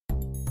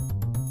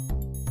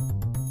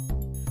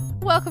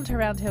Welcome to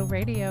Roundhill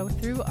Radio.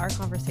 Through our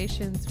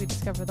conversations, we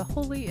discover the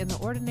holy in the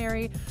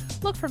ordinary,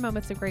 look for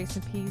moments of grace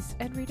and peace,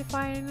 and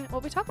redefine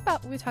what we talk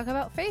about when we talk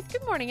about faith.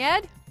 Good morning,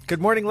 Ed.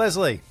 Good morning,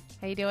 Leslie.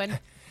 How you doing?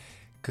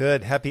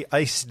 Good. Happy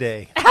Ice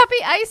Day.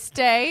 Happy Ice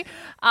Day.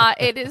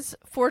 It is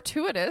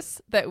fortuitous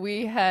that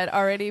we had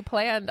already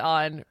planned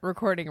on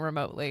recording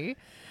remotely.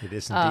 It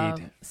is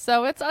indeed.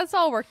 So it's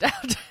all worked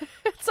out.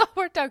 It's all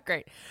worked out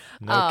great.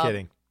 No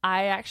kidding.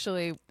 I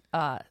actually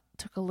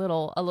took a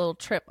little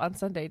trip on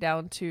Sunday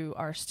down to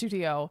our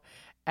studio,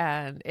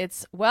 and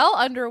it's well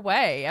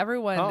underway.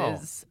 Everyone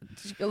is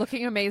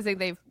looking amazing.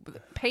 The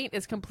paint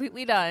is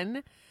completely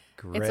done.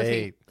 Great. It's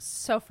looking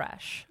so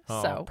fresh.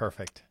 So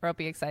perfect. We'll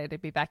be excited to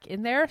be back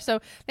in there.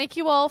 So thank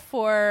you all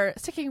for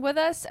sticking with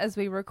us as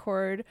we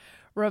record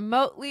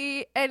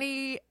remotely.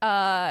 Any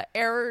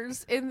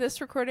errors in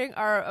this recording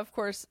are, of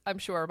course, I'm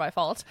sure, my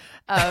fault.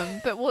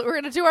 But we're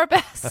going to do our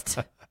best.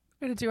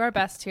 We're going to do our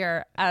best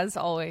here, as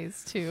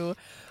always, to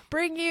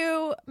bring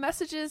you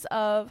messages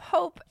of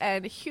hope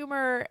and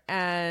humor,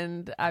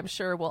 and I'm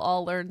sure we'll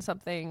all learn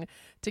something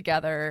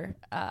together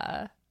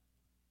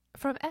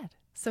from Ed.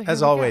 So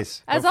as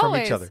always, from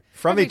each other.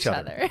 From each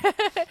other.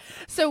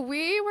 So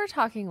we were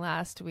talking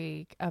last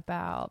week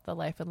about the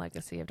life and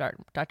legacy of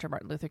Dr.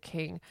 Martin Luther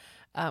King,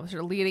 sort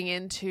of leading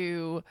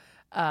into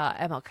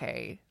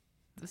MLK,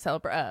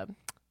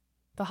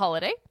 the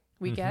holiday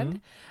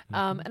weekend.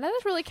 And that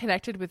has really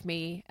connected with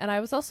me. And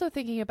I was also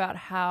thinking about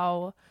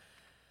how,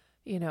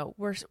 you know,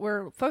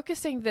 we're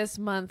focusing this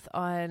month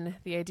on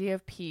the idea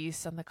of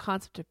peace, on the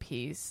concept of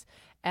peace.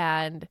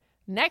 And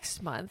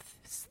next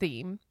month's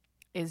theme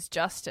is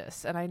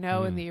justice. And I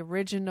know in the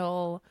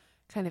original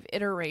kind of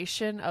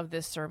iteration of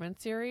this sermon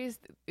series,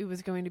 it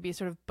was going to be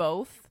sort of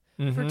both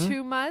for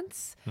 2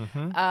 months.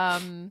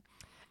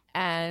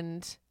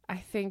 And I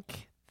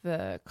think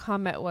the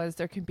comment was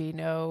there can be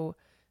no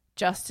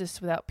justice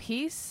without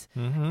peace.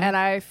 And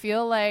I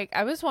feel like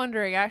I was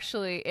wondering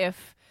actually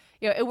if,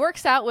 you know, it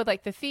works out with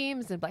like the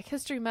themes in Black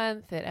History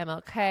Month and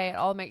MLK. It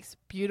all makes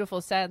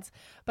beautiful sense.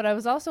 But I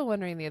was also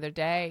wondering the other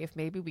day if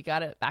maybe we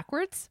got it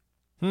backwards.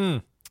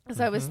 Because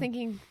I was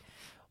thinking,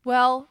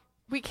 well,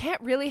 we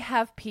can't really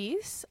have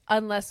peace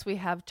unless we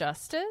have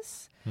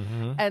justice.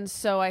 And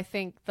so I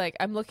think like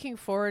I'm looking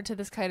forward to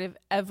this kind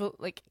of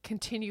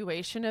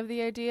continuation of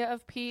the idea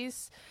of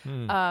peace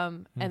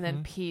and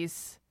then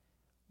peace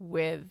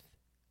with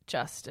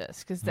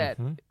justice, because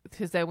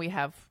then we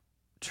have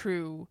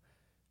true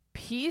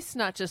peace,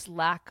 not just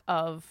lack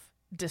of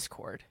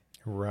discord.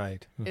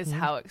 Right. Is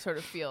how it sort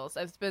of feels.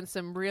 There's been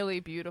some really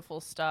beautiful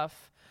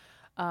stuff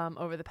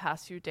over the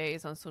past few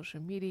days on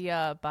social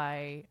media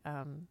by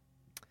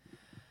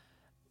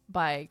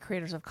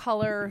creators of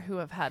color who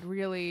have had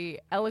really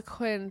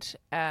eloquent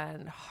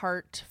and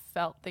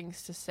heartfelt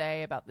things to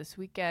say about this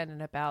weekend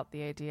and about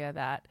the idea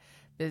that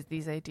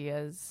these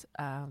ideas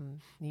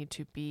need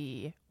to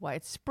be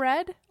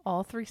widespread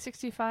all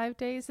 365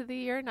 days of the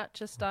year, not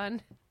just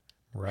on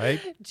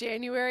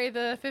January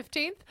the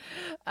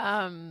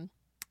 15th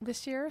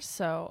this year.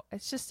 So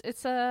it's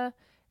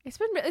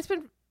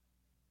been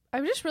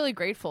I'm just really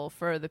grateful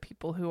for the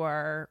people who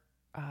are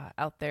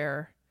out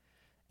there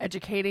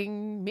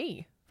educating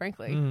me,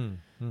 frankly.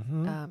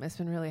 It's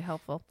been really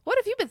helpful. What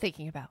have you been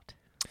thinking about?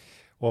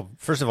 Well,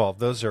 first of all,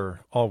 those are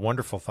all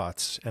wonderful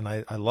thoughts. And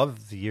I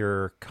love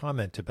your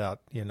comment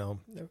about, you know,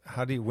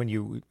 how do you,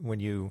 when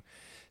you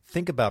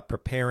think about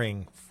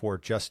preparing for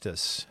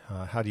justice,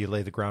 how do you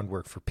lay the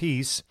groundwork for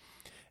peace?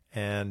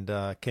 And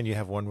can you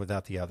have one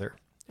without the other?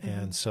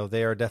 And so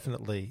they are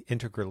definitely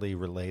integrally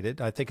related.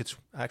 I think it's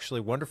actually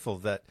wonderful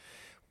that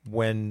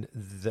when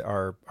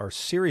our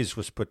series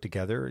was put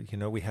together, you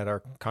know, we had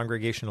our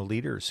congregational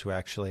leaders who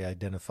actually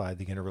identified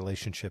the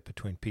interrelationship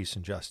between peace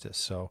and justice.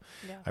 So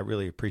I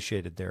really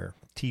appreciated their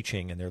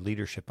teaching and their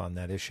leadership on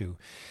that issue.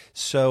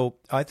 So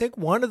I think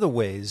one of the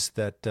ways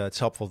that it's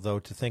helpful, though,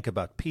 to think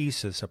about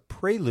peace as a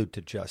prelude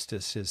to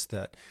justice is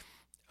that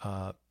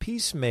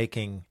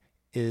peacemaking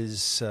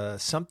is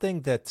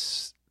something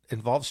that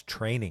involves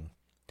training.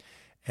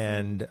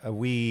 And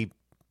we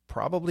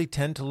probably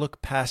tend to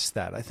look past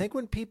that. I think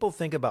when people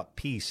think about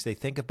peace, they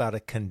think about a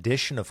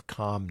condition of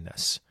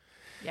calmness,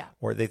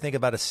 or they think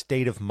about a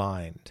state of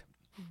mind.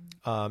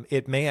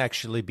 It may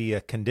actually be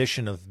a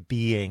condition of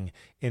being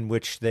in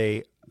which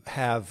they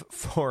have,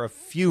 for a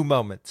few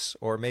moments,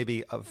 or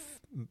maybe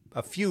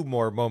a few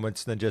more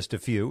moments than just a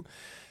few,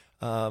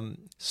 some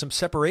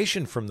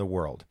separation from the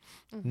world,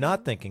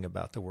 not thinking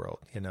about the world,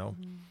 you know,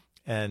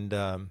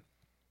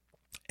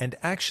 And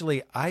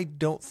actually, I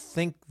don't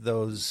think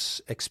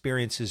those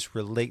experiences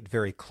relate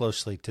very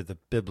closely to the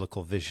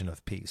biblical vision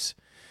of peace,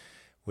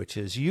 which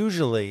is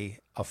usually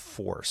a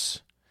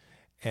force.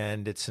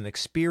 And it's an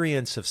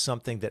experience of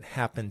something that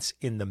happens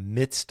in the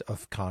midst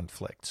of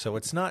conflict. So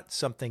it's not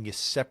something you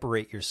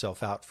separate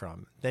yourself out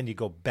from, then you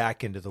go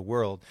back into the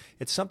world.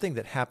 It's something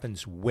that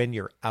happens when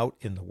you're out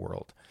in the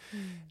world.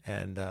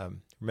 And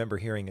remember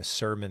hearing a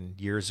sermon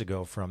years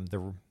ago from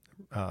the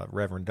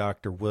Reverend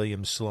Dr.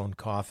 William Sloan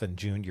Coffin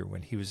Jr.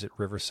 when he was at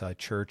Riverside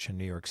Church in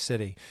New York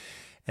City.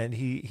 And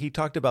he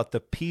talked about the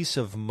peace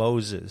of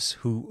Moses,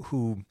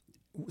 who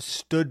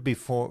stood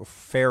before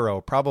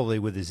Pharaoh, probably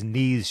with his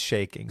knees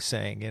shaking,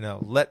 saying,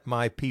 let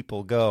my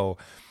people go.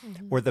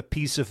 Or the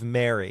peace of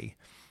Mary,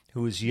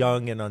 who is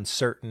young and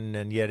uncertain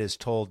and yet is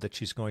told that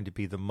she's going to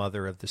be the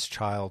mother of this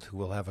child who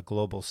will have a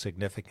global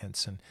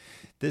significance. And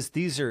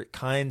these are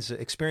kinds of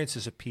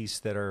experiences of peace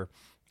that are,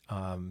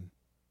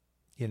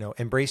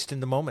 embraced in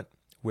the moment,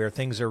 where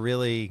things are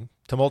really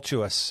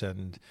tumultuous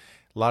and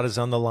a lot is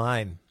on the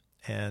line.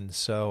 And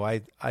so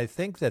I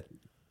think that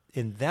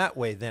in that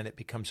way, then it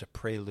becomes a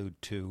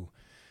prelude to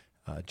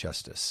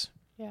justice.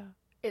 Yeah.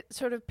 It's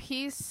sort of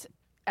peace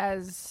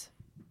as,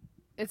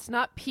 it's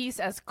not peace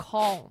as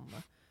calm.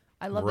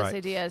 I love this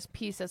idea as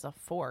peace as a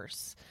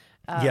force.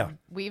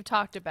 We've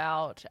talked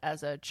about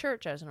as a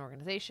church, as an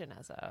organization,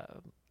 as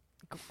a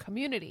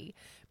community,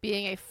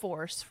 being a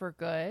force for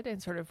good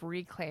and sort of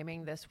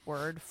reclaiming this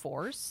word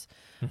force.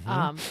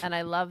 And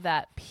I love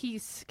that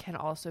peace can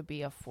also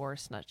be a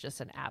force, not just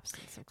an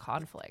absence of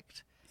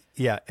conflict.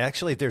 Yeah,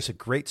 actually, there's a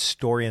great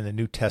story in the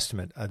New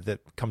Testament that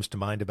comes to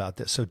mind about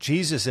this. So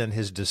Jesus and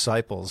his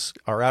disciples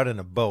are out in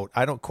a boat.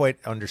 I don't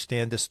quite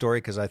understand this story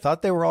because I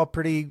thought they were all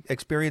pretty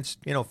experienced,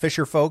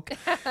 fisher folk.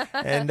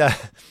 And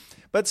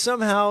but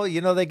somehow,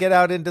 they get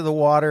out into the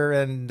water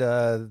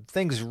and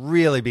things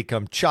really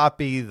become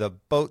choppy. The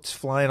boat's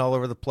flying all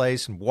over the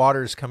place and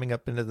water's coming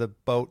up into the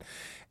boat.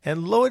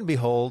 And lo and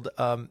behold,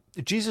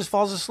 Jesus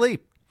falls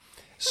asleep.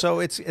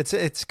 So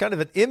it's kind of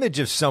an image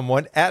of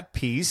someone at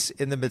peace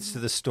in the midst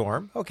of the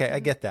storm. Okay, I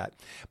get that.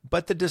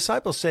 But the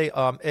disciples say,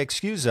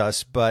 excuse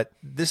us, but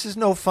this is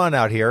no fun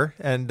out here.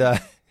 And,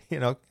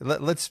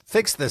 let's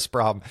fix this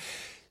problem.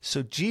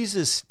 So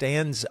Jesus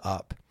stands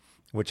up,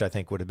 which I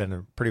think would have been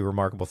a pretty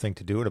remarkable thing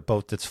to do in a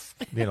boat that's,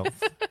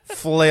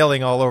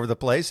 flailing all over the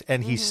place.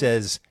 And he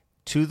says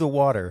to the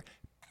water,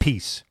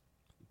 peace,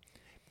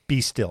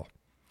 be still.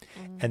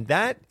 And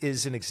that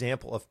is an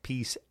example of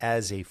peace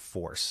as a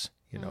force.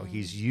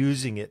 He's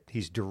using it,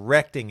 he's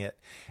directing it,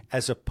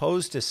 as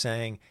opposed to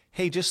saying,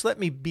 hey, just let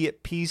me be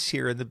at peace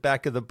here in the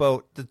back of the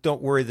boat.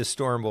 Don't worry, the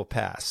storm will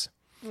pass.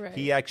 Right.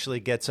 He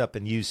actually gets up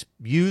and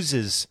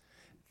uses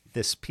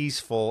this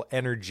peaceful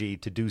energy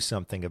to do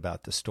something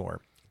about the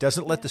storm.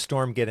 Doesn't let the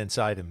storm get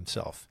inside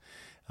himself,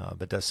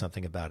 but does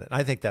something about it. And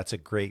I think that's a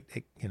great,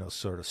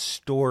 sort of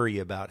story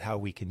about how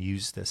we can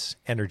use this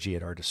energy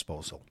at our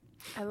disposal.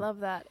 I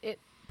love that. It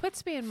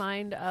puts me in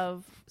mind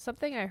of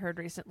something I heard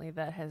recently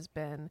that has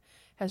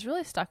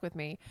really stuck with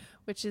me,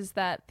 which is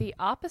that the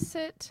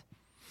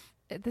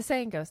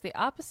saying goes, the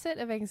opposite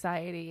of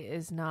anxiety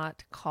is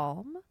not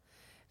calm.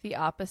 The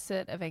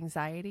opposite of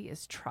anxiety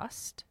is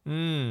trust.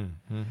 And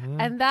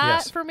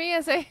that for me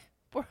as a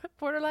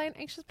borderline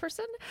anxious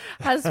person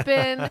has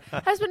been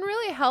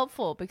really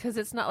helpful, because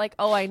it's not like,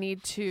 oh, I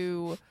need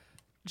to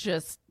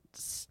just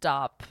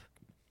stop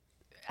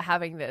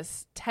having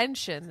this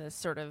tension, this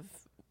sort of,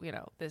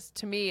 this,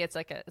 to me, it's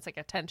like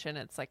a tension.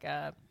 It's like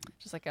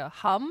just like a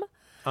hum.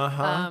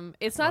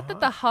 It's not that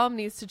the hum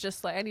needs to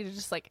just I need to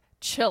just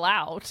chill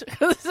out.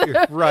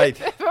 Right.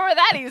 If it were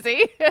that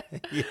easy.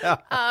 Yeah.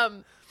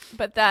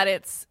 But that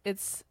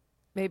it's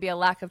maybe a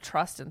lack of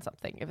trust in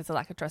something. If it's a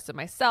lack of trust in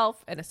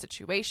myself, in a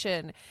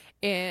situation,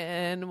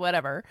 in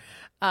whatever.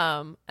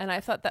 And I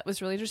thought that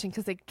was really interesting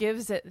because it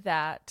gives it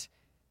that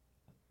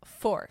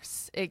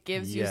force. It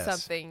gives you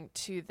something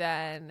to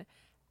then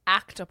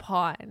act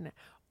upon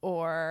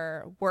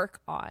or work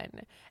on,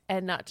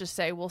 and not just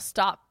say, well,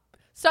 stop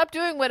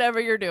doing whatever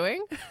you're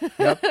doing.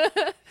 Yep.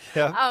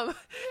 Yeah.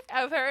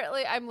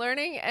 Apparently I'm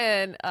learning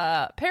in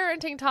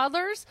parenting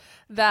toddlers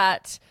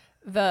that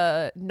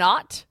the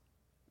not,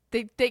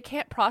 they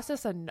can't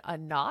process a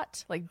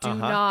not, do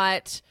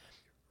not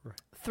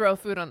throw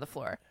food on the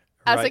floor.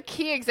 As a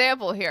key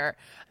example here,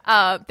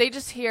 they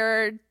just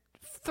hear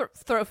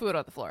throw food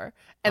on the floor,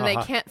 and they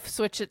can't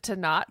switch it to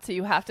not, so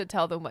you have to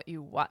tell them what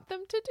you want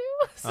them to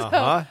do.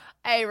 So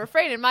a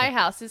refrain in my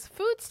house is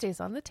food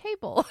stays on the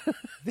table.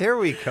 There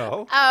we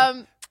go.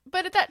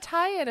 But at that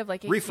tie-in of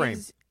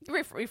reframe.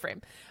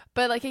 Reframe.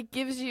 But it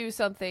gives you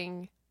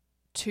something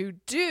to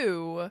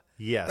do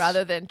yes,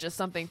 rather than just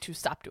something to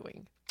stop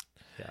doing.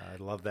 Yeah, I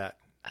love that.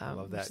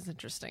 Which is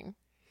interesting.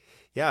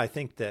 Yeah, I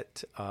think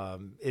that,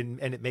 and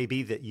it may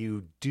be that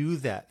you do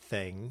that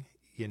thing,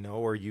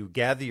 or you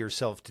gather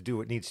yourself to do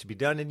what needs to be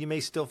done, and you may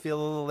still feel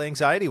a little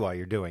anxiety while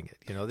you're doing it.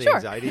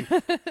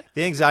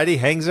 The anxiety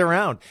hangs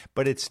around,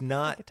 but it's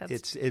not.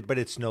 But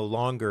it's no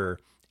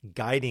longer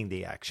guiding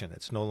the action.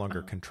 It's no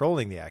longer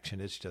controlling the action.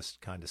 It's just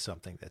kind of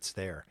something that's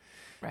there.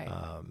 Right.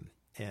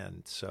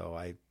 And so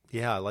I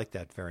like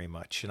that very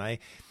much. And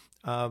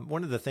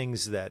one of the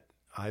things that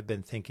I've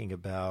been thinking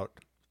about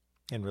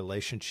in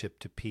relationship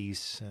to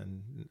peace,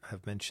 and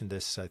I've mentioned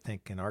this, I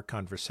think, in our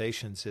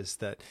conversations, is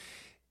that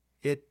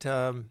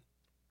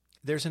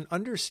there's an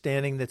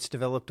understanding that's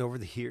developed over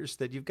the years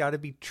that you've got to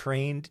be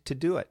trained to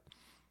do it.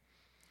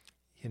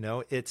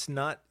 It's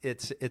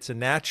a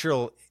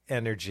natural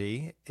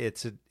energy.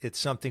 It's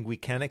something we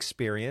can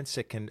experience.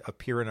 It can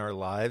appear in our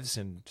lives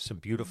in some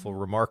beautiful,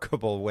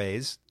 remarkable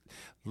ways,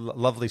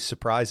 lovely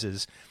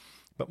surprises.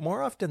 But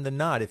more often than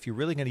not, if you're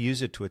really going to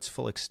use it to its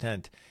full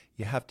extent,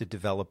 you have to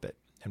develop it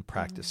and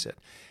practice it.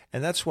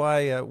 And that's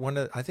why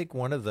I think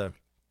one of the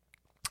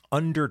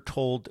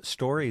undertold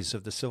stories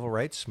of the civil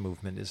rights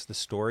movement is the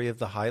story of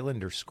the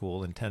Highlander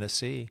School in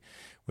Tennessee,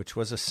 which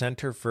was a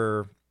center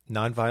for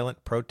nonviolent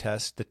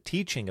protest, the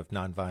teaching of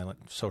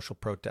nonviolent social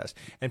protest.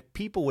 And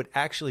people would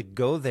actually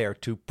go there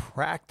to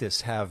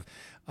practice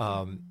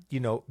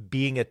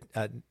being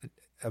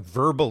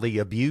verbally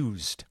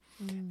abused.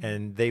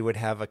 And they would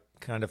have a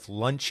kind of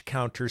lunch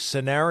counter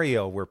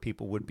scenario where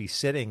people would be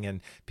sitting and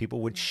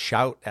people would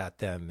shout at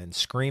them and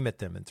scream at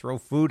them and throw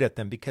food at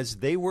them because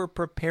they were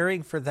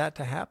preparing for that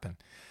to happen.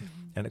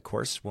 And of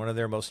course, one of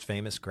their most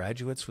famous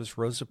graduates was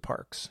Rosa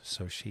Parks.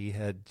 So she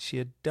had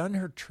done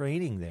her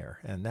training there,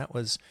 and that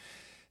was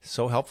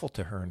so helpful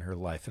to her in her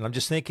life. And I'm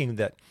just thinking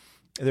that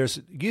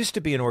used to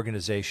be an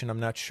organization,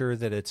 I'm not sure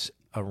that it's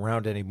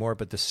around anymore,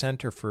 but the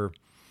Center for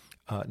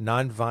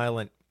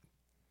Nonviolent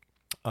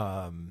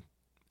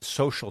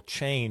Social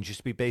Change used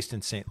to be based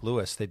in St.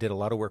 Louis. They did a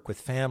lot of work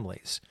with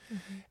families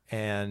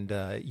and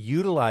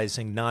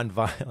utilizing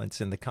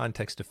nonviolence in the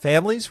context of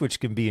families,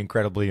 which can be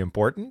incredibly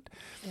important.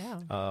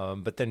 Yeah.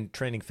 But then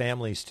training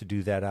families to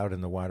do that out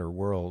in the wider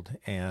world.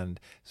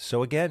 And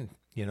so again,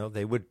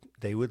 they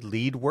would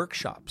lead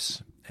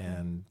workshops,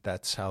 and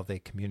that's how they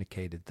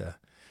communicated the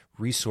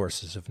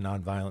resources of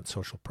nonviolent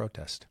social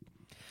protest.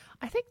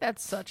 I think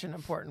that's such an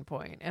important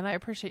point, and I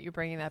appreciate you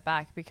bringing that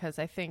back, because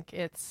I think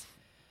it's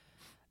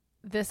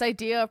this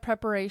idea of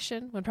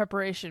preparation, when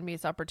preparation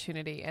meets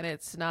opportunity. And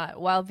it's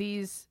not, while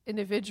these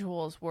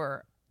individuals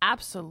were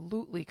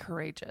absolutely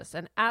courageous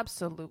and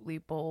absolutely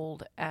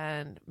bold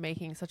and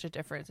making such a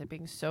difference and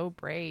being so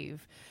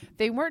brave,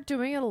 they weren't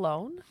doing it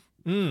alone.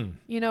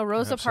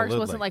 Rosa Parks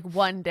wasn't like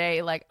one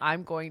day, like,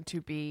 I'm going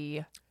to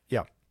be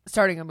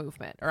starting a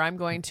movement, or I'm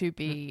going to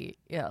be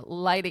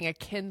lighting a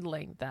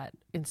kindling that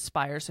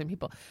inspires some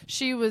people.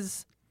 She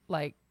was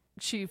like,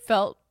 she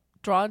felt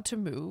drawn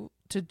to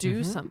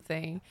do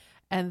something,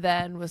 and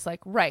then was like,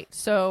 right,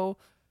 so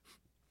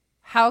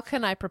how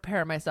can I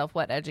prepare myself?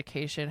 What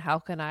education? How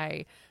can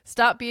I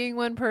stop being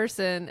one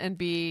person and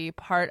be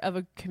part of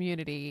a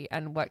community?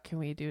 And what can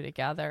we do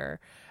together?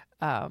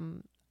 I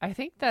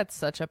think that's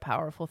such a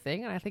powerful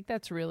thing. And I think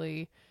that's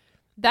really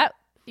that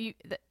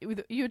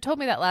you told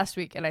me that last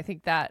week. And I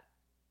think that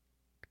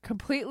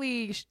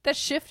completely that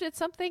shifted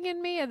something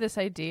in me, and this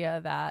idea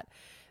that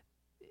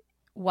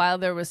while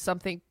there was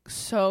something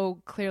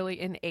so clearly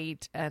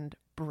innate and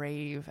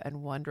brave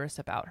and wondrous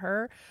about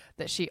her,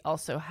 that she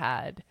also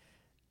had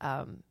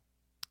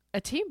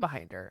a team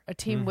behind her, a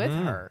team with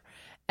her.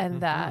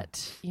 And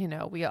that,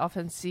 we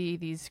often see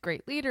these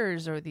great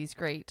leaders or these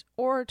great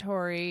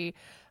oratory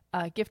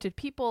gifted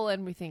people,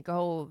 and we think,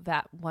 oh,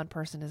 that one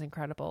person is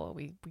incredible.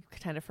 We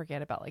tend to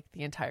forget about like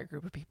the entire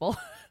group of people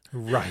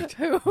right.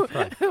 who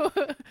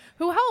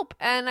help.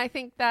 And I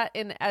think that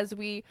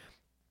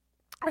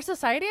our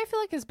society, I feel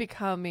like, is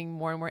becoming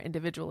more and more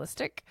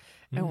individualistic,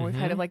 and we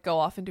kind of like go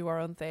off and do our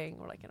own thing.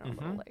 We're like in our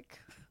little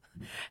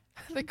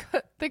like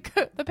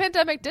the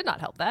pandemic did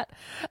not help that.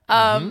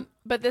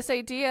 But this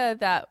idea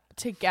that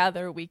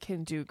together we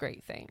can do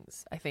great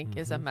things, I think,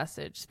 is a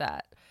message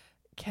that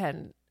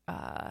can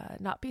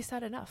not be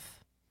said enough.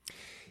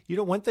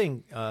 One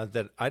thing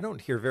that I don't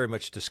hear very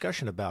much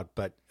discussion about,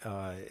 but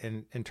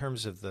in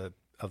terms of the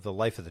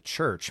life of the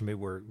church, I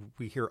mean,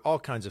 we hear all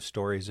kinds of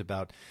stories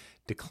about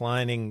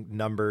declining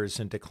numbers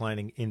and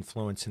declining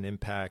influence and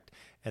impact,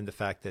 and the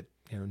fact that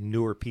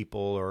newer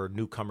people or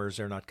newcomers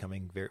are not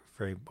coming very,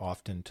 very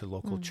often to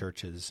local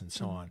churches and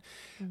so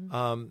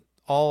on.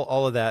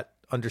 All of that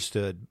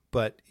understood.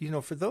 But,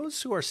 for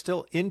those who are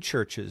still in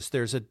churches,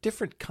 there's a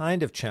different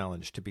kind of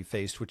challenge to be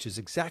faced, which is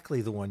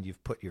exactly the one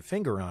you've put your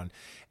finger on.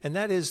 And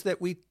that is that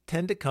we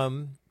tend to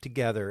come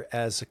together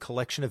as a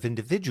collection of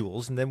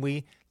individuals, and then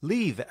we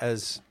leave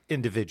as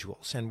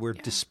individuals, and we're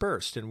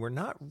dispersed, and we're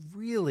not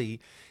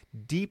really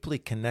deeply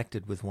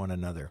connected with one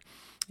another.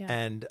 Yeah.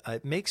 And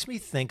it makes me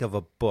think of a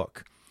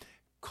book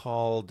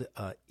called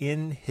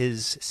In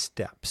His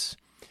Steps,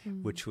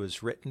 which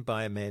was written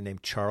by a man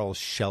named Charles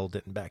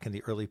Sheldon back in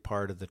the early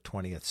part of the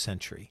 20th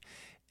century.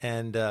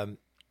 And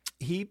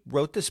he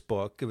wrote this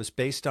book. It was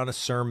based on a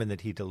sermon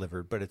that he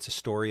delivered, but it's a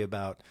story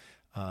about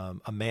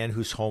a man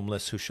who's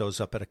homeless who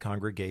shows up at a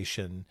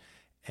congregation,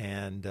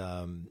 and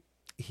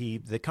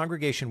the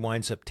congregation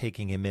winds up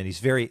taking him in. He's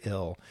very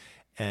ill,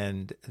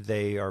 and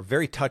they are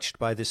very touched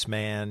by this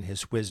man,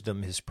 his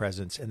wisdom, his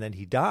presence, and then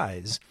he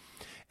dies.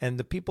 And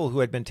the people who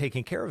had been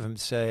taking care of him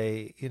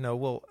say,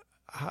 well,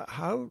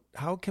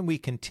 how can we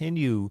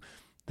continue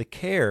the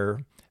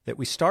care that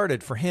we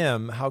started for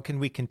him? How can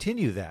we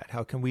continue that?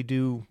 How can we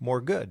do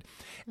more good?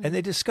 And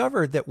they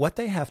discovered that what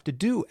they have to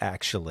do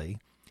actually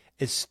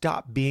is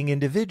stop being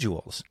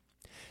individuals.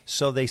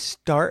 So they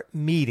start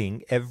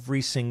meeting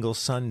every single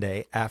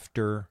Sunday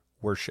after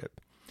worship,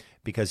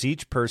 because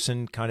each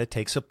person kind of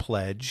takes a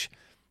pledge,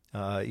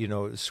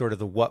 sort of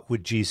the what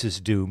would Jesus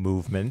do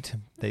movement.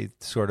 They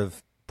sort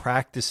of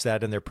practice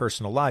that in their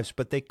personal lives,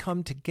 but they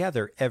come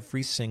together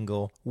every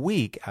single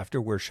week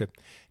after worship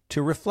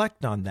to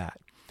reflect on that.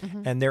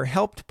 And they're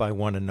helped by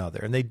one another,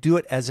 and they do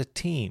it as a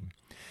team.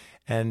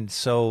 And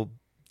so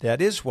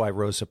that is why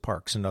Rosa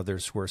Parks and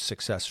others were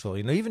successful.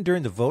 Even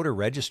during the voter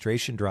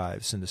registration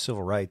drives in the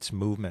civil rights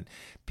movement,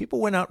 people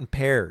went out in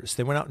pairs.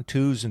 They went out in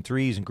twos and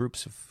threes and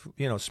groups of,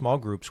 small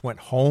groups, went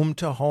home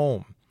to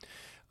home.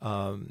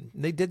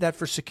 They did that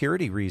for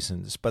security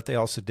reasons, but they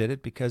also did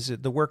it because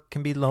the work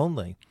can be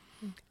lonely.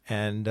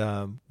 And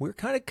we're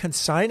kind of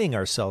consigning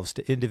ourselves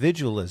to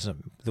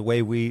individualism the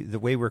way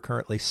we're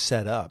currently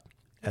set up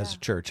as a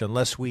church,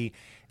 unless we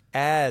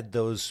add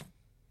those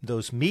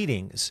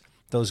meetings,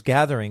 those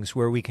gatherings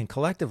where we can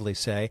collectively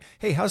say,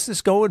 hey, how's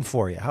this going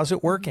for you? How's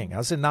it working?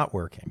 How's it not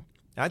working?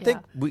 I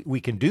think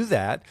we can do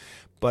that,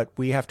 but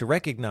we have to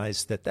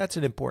recognize that that's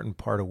an important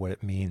part of what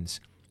it means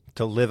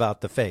to live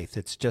out the faith.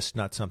 It's just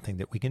not something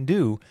that we can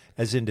do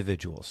as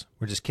individuals.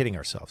 We're just kidding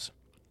ourselves.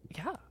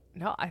 Yeah.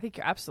 No, I think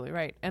you're absolutely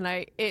right. And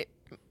it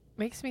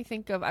makes me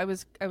think of, I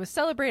was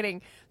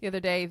celebrating the other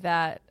day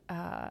that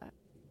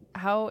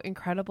how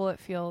incredible it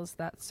feels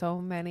that so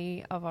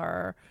many of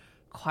our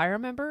choir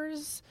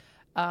members,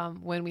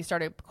 when we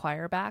started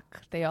choir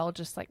back, they all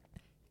just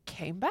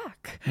came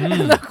back.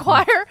 And the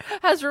choir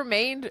has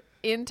remained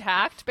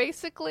intact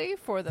basically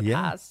for the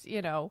past,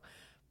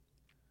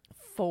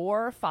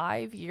 4 or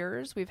 5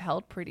 years. We've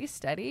held pretty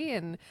steady,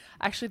 and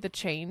actually the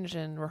change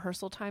in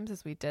rehearsal times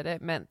as we did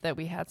it meant that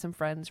we had some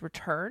friends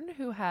return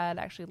who had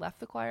actually left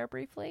the choir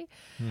briefly.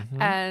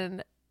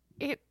 And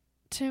it,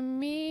 to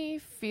me,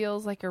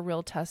 feels like a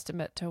real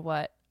testament to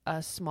what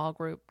a small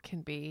group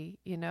can be,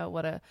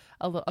 what a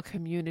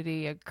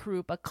community, a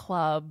group, a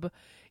club,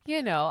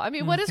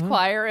 what is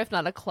choir if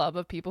not a club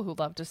of people who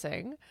love to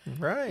sing,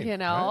 right?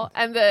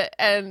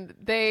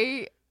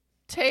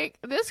 And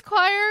this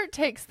choir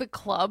takes the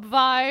club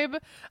vibe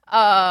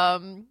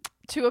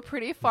to a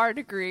pretty far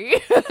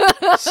degree.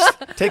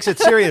 Takes it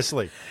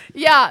seriously.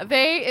 Yeah,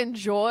 they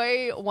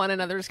enjoy one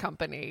another's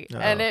company,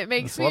 and it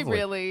makes me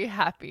really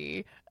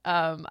happy.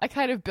 I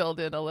kind of build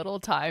in a little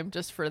time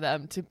just for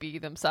them to be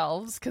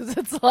themselves, because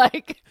it's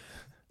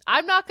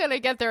I'm not going to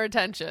get their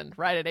attention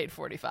right at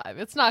 8:45.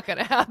 It's not going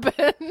to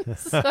happen.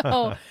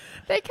 So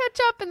they catch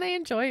up and they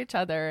enjoy each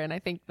other. And I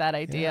think that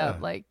idea of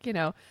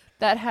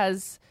that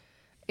has,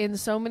 in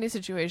so many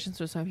situations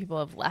where some people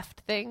have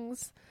left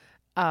things,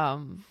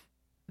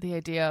 the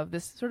idea of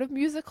this sort of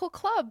musical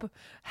club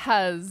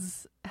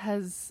has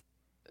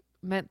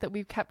meant that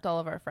we've kept all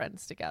of our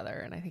friends together.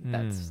 And I think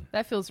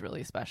that feels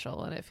really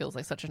special. And it feels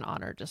like such an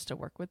honor just to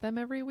work with them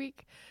every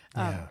week.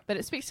 But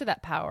it speaks to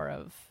that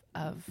power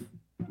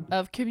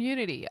of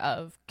community,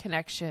 of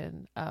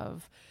connection,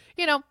 of,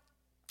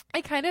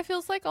 it kind of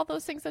feels like all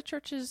those things that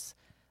churches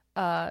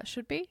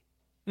should be.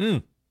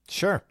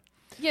 Sure.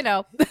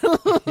 Yeah.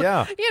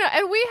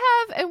 And we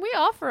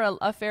offer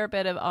a fair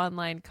bit of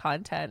online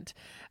content.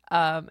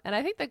 And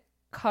I think the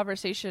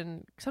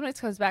conversation sometimes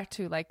comes back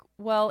to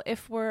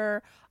if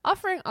we're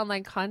offering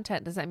online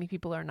content, does that mean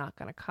people are not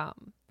going to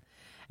come?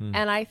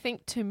 And I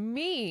think, to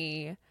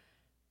me,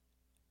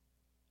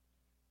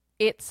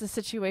 it's a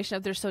situation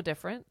of they're so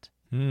different.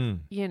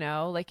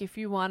 If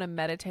you want a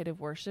meditative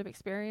worship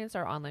experience,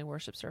 our online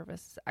worship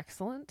service is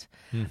excellent.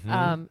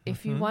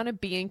 If you want to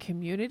be in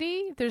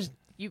community,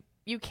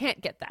 you can't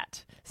get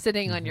that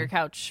sitting on your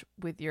couch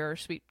with your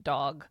sweet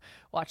dog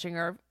watching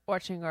our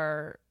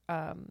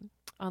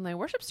online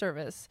worship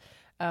service.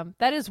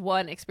 That is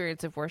one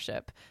experience of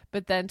worship,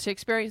 but then to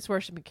experience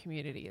worship in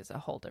community is a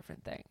whole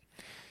different thing.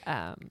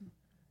 I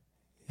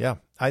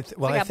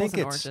think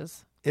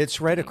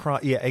it's right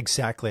across. Yeah,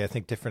 exactly. I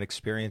think different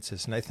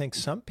experiences. And I think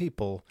some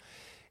people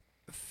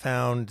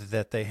found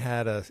that they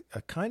had a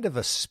kind of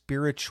a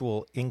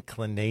spiritual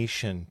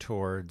inclination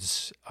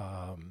towards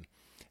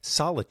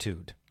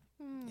solitude,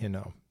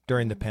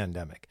 during the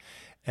pandemic.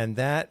 And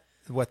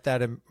what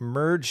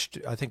emerged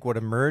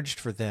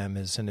for them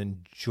is an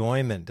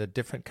enjoyment, a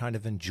different kind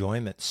of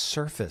enjoyment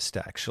surfaced,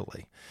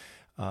 actually.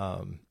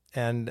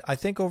 And I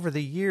think over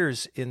the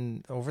years,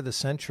 over the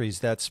centuries,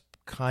 that's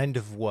kind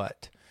of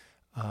what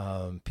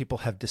people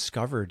have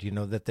discovered,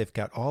 that they've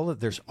got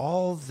there's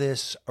all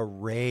this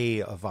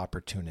array of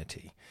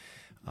opportunity.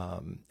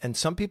 And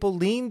some people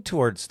lean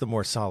towards the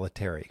more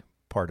solitary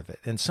part of it.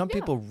 And some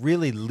people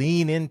really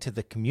lean into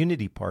the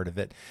community part of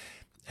it.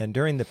 And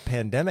during the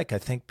pandemic, I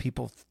think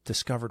people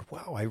discovered,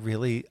 wow,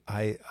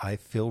 I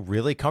feel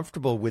really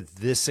comfortable with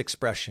this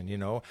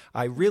expression.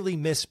 I really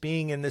miss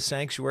being in the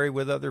sanctuary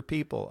with other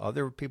people.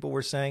 Other people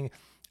were saying,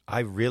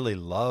 I really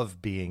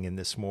love being in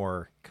this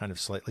more kind of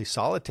slightly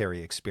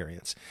solitary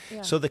experience.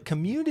 Yeah. So the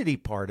community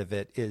part of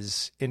it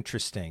is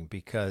interesting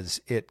because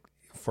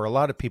for a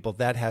lot of people,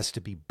 that has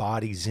to be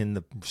bodies in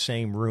the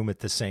same room at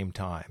the same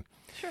time.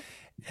 Sure.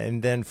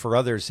 And then for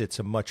others, it's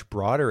a much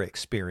broader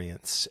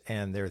experience,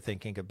 and they're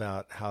thinking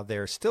about how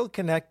they're still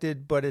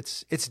connected, but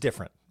it's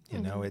different.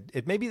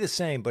 It may be the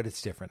same, but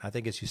it's different. I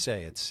think, as you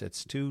say,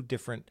 it's two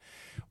different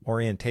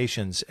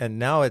orientations, and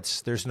now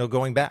there's no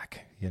going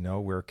back.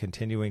 We're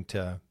continuing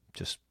to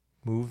just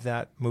move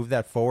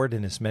that forward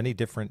in as many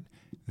different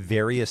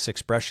various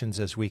expressions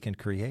as we can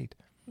create.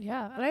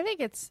 Yeah, and I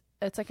think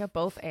it's like a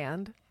both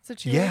and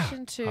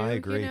situation too. I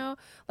agree. You know,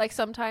 like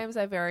sometimes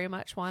I very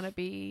much want to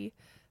be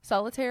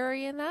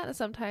solitary in that, and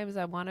sometimes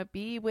I want to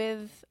be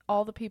with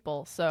all the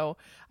people. So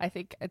I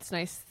think it's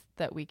nice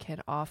that we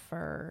can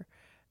offer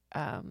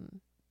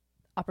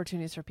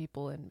opportunities for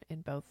people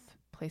in both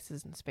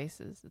places and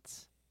spaces. It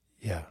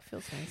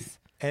feels nice.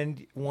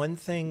 And one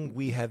thing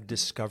we have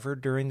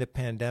discovered during the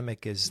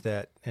pandemic is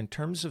that in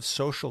terms of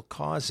social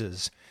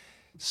causes,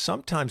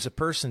 sometimes a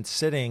person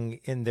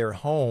sitting in their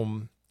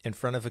home in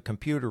front of a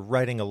computer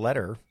writing a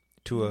letter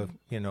to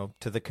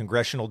to the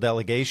congressional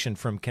delegation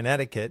from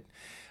Connecticut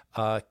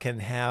can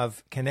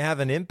have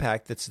an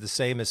impact that's the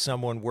same as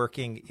someone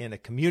working in a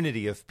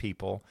community of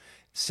people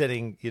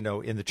sitting,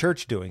 in the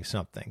church doing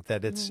something.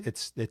 That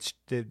it's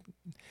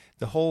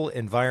the whole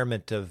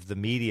environment of the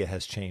media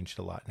has changed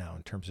a lot now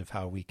in terms of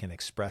how we can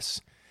express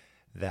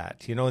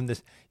that. You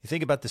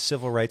think about the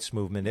civil rights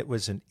movement, it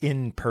was an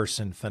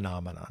in-person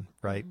phenomenon,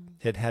 right?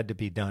 It had to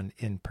be done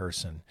in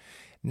person.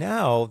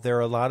 Now there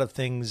are a lot of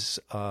things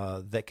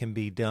that can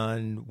be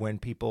done when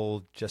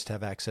people just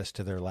have access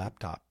to their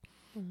laptop.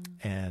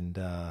 And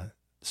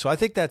so I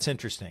think that's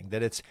interesting,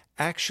 that it's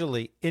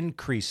actually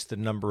increased the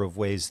number of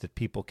ways that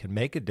people can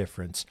make a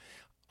difference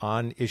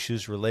on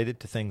issues related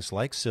to things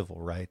like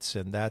civil rights.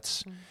 And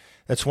that's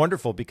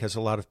wonderful, because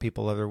a lot of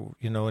people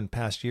in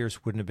past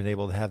years wouldn't have been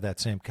able to have that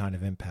same kind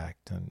of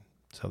impact. And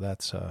so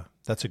that's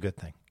a good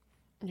thing.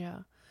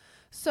 Yeah.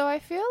 So I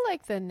feel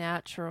like the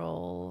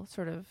natural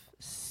sort of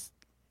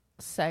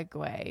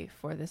segue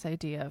for this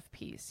idea of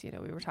peace,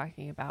 we were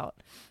talking about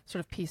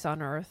sort of peace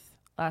on earth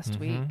last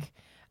week,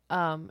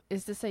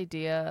 is this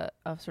idea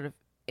of sort of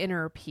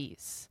inner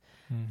peace.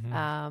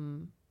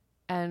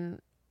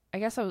 And I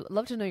guess I would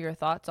love to know your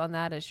thoughts on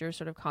that as you're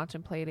sort of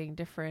contemplating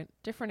different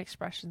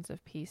expressions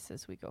of peace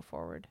as we go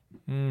forward.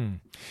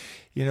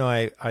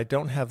 I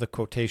don't have the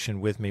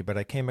quotation with me, but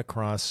I came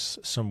across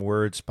some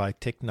words by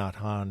Thich Nhat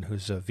Hanh,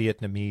 who's a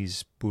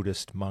Vietnamese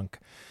Buddhist monk.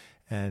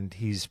 And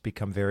his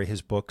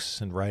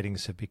books and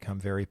writings have become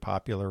very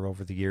popular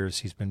over the years.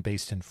 He's been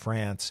based in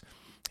France.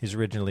 He's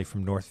originally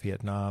from North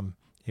Vietnam.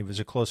 He was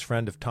a close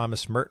friend of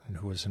Thomas Merton,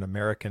 who was an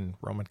American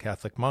Roman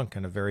Catholic monk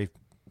and a very,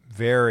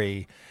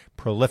 very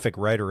prolific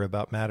writer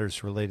about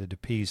matters related to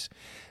peace.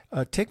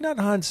 Thich Nhat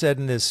Hanh said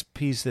in this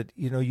piece that,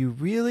 you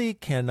really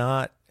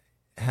cannot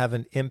have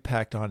an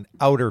impact on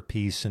outer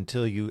peace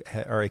until you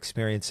are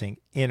experiencing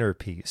inner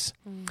peace.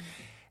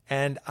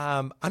 And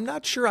I'm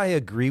not sure I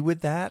agree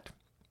with that,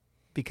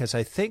 because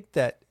I think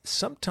that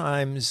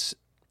sometimes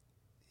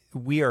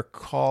we are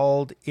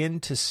called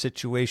into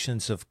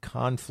situations of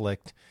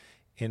conflict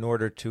in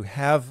order to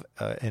have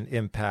an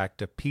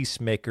impact, a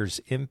peacemaker's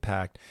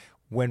impact,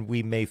 when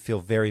we may feel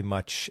very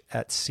much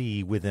at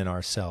sea within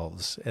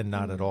ourselves and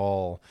not at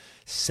all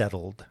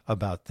settled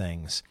about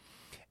things.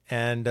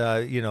 And,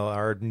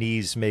 our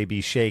knees may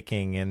be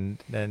shaking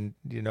and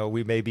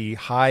we may be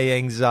high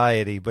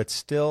anxiety, but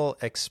still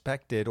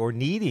expected or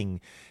needing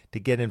to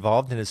get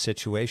involved in a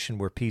situation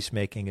where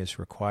peacemaking is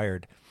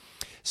required.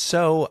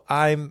 So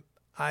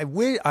I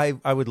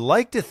would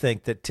like to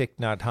think that Thich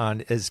Nhat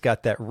Hanh has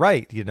got that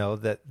right,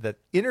 that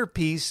inner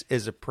peace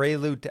is a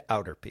prelude to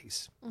outer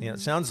peace.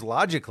 It sounds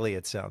logically,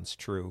 it sounds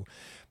true,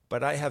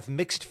 but I have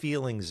mixed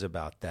feelings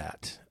about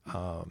that.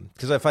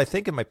 Because if I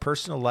think in my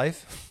personal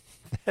life,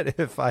 that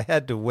if I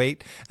had to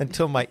wait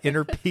until my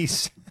inner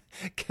peace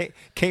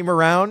came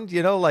around,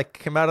 like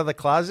come out of the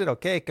closet,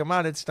 okay, come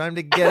on, it's time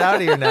to get out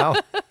of here now.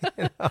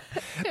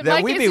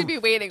 That we'd be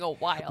waiting a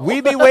while.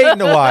 We'd be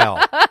waiting a while.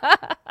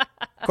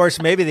 Of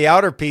course, maybe the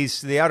outer peace,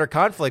 the outer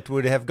conflict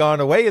would have gone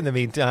away in the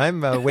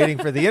meantime, waiting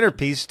for the inner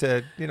peace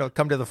to,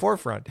 come to the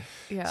forefront.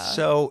 Yeah.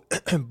 So,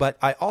 but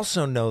I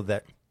also know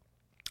that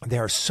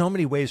there are so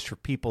many ways for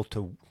people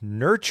to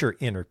nurture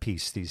inner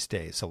peace these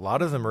days. A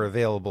lot of them are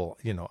available,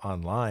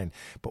 online.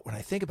 But when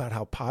I think about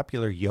how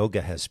popular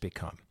yoga has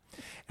become,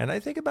 and I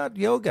think about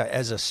yoga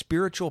as a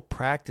spiritual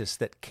practice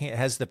that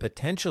has the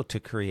potential to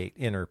create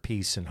inner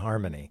peace and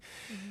harmony,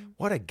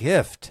 what a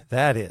gift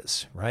that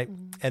is, right?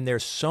 And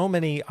there's so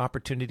many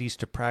opportunities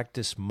to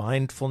practice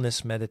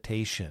mindfulness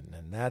meditation,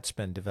 and that's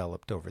been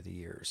developed over the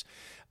years.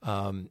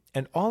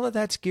 And all of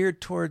that's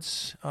geared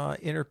towards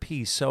inner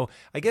peace. So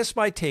I guess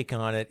my take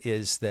on it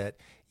is that,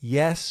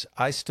 yes,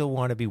 I still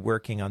want to be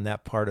working on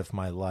that part of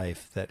my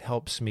life that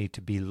helps me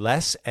to be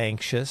less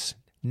anxious.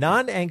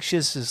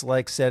 Non-anxious is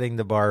like setting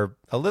the bar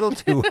a little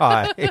too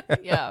high.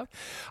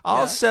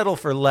 I'll settle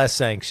for less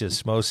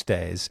anxious most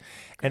days.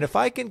 And if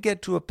I can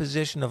get to a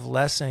position of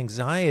less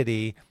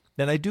anxiety,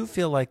 then I do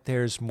feel like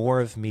there's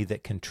more of me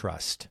that can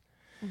trust.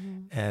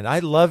 And I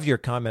love your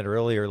comment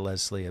earlier,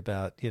 Leslie,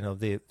 about,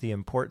 the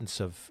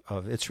importance of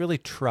it's really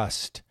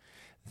trust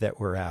that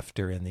we're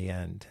after in the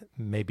end,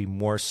 maybe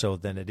more so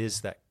than it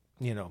is that,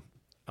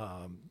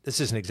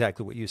 this isn't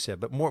exactly what you said,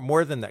 but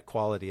more than that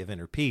quality of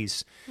inner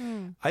peace.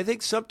 I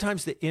think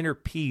sometimes the inner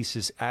peace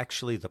is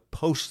actually the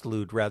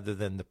postlude rather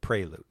than the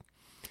prelude.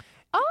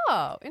 Oh,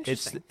 Oh,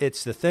 interesting.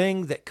 It's the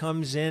thing that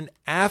comes in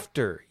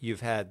after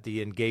you've had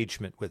the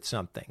engagement with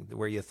something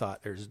where you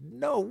thought, there's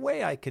no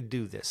way I could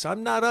do this.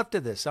 I'm not up to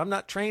this. I'm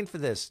not trained for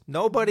this.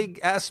 Nobody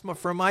asked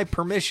for my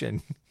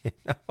permission.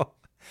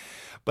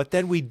 But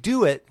then we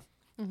do it,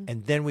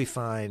 and then we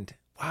find,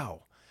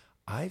 wow,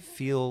 I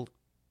feel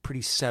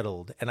pretty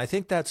settled. And I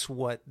think that's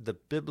what the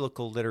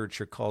biblical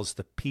literature calls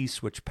the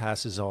peace which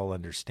passes all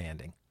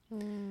understanding.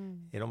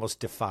 It almost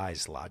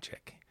defies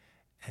logic.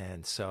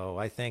 And so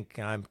I think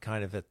I'm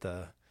kind of at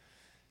the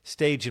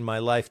stage in my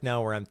life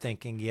now where I'm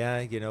thinking,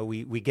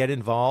 we get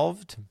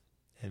involved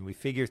and we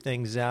figure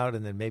things out,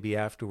 and then maybe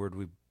afterward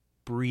we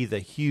breathe a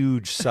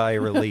huge sigh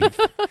of relief.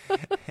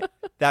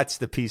 That's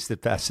the peace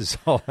that passes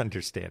all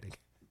understanding.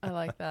 I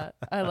like that.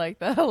 I like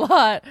that a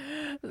lot.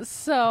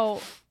 So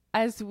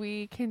as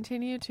we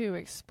continue to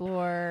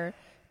explore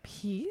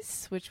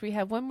peace, which we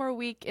have one more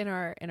week in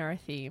our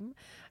theme,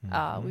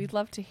 we'd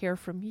love to hear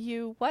from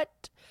you.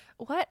 What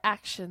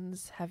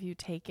actions have you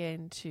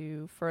taken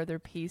to further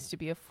peace, to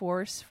be a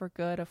force for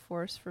good, a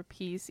force for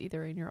peace,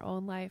 either in your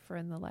own life or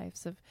in the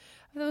lives of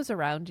those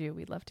around you?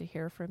 We'd love to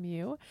hear from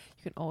you.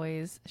 You can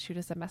always shoot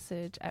us a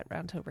message at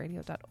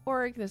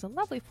roundtaberadio.org. There's a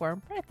lovely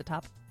form right at the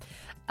top.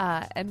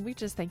 And we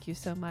just thank you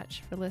so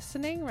much for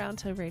listening.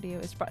 Roundtable Radio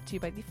is brought to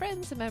you by the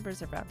friends and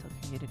members of Roundtable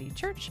Community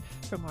Church.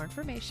 For more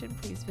information,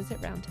 please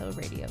visit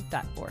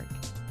roundtableradio.org.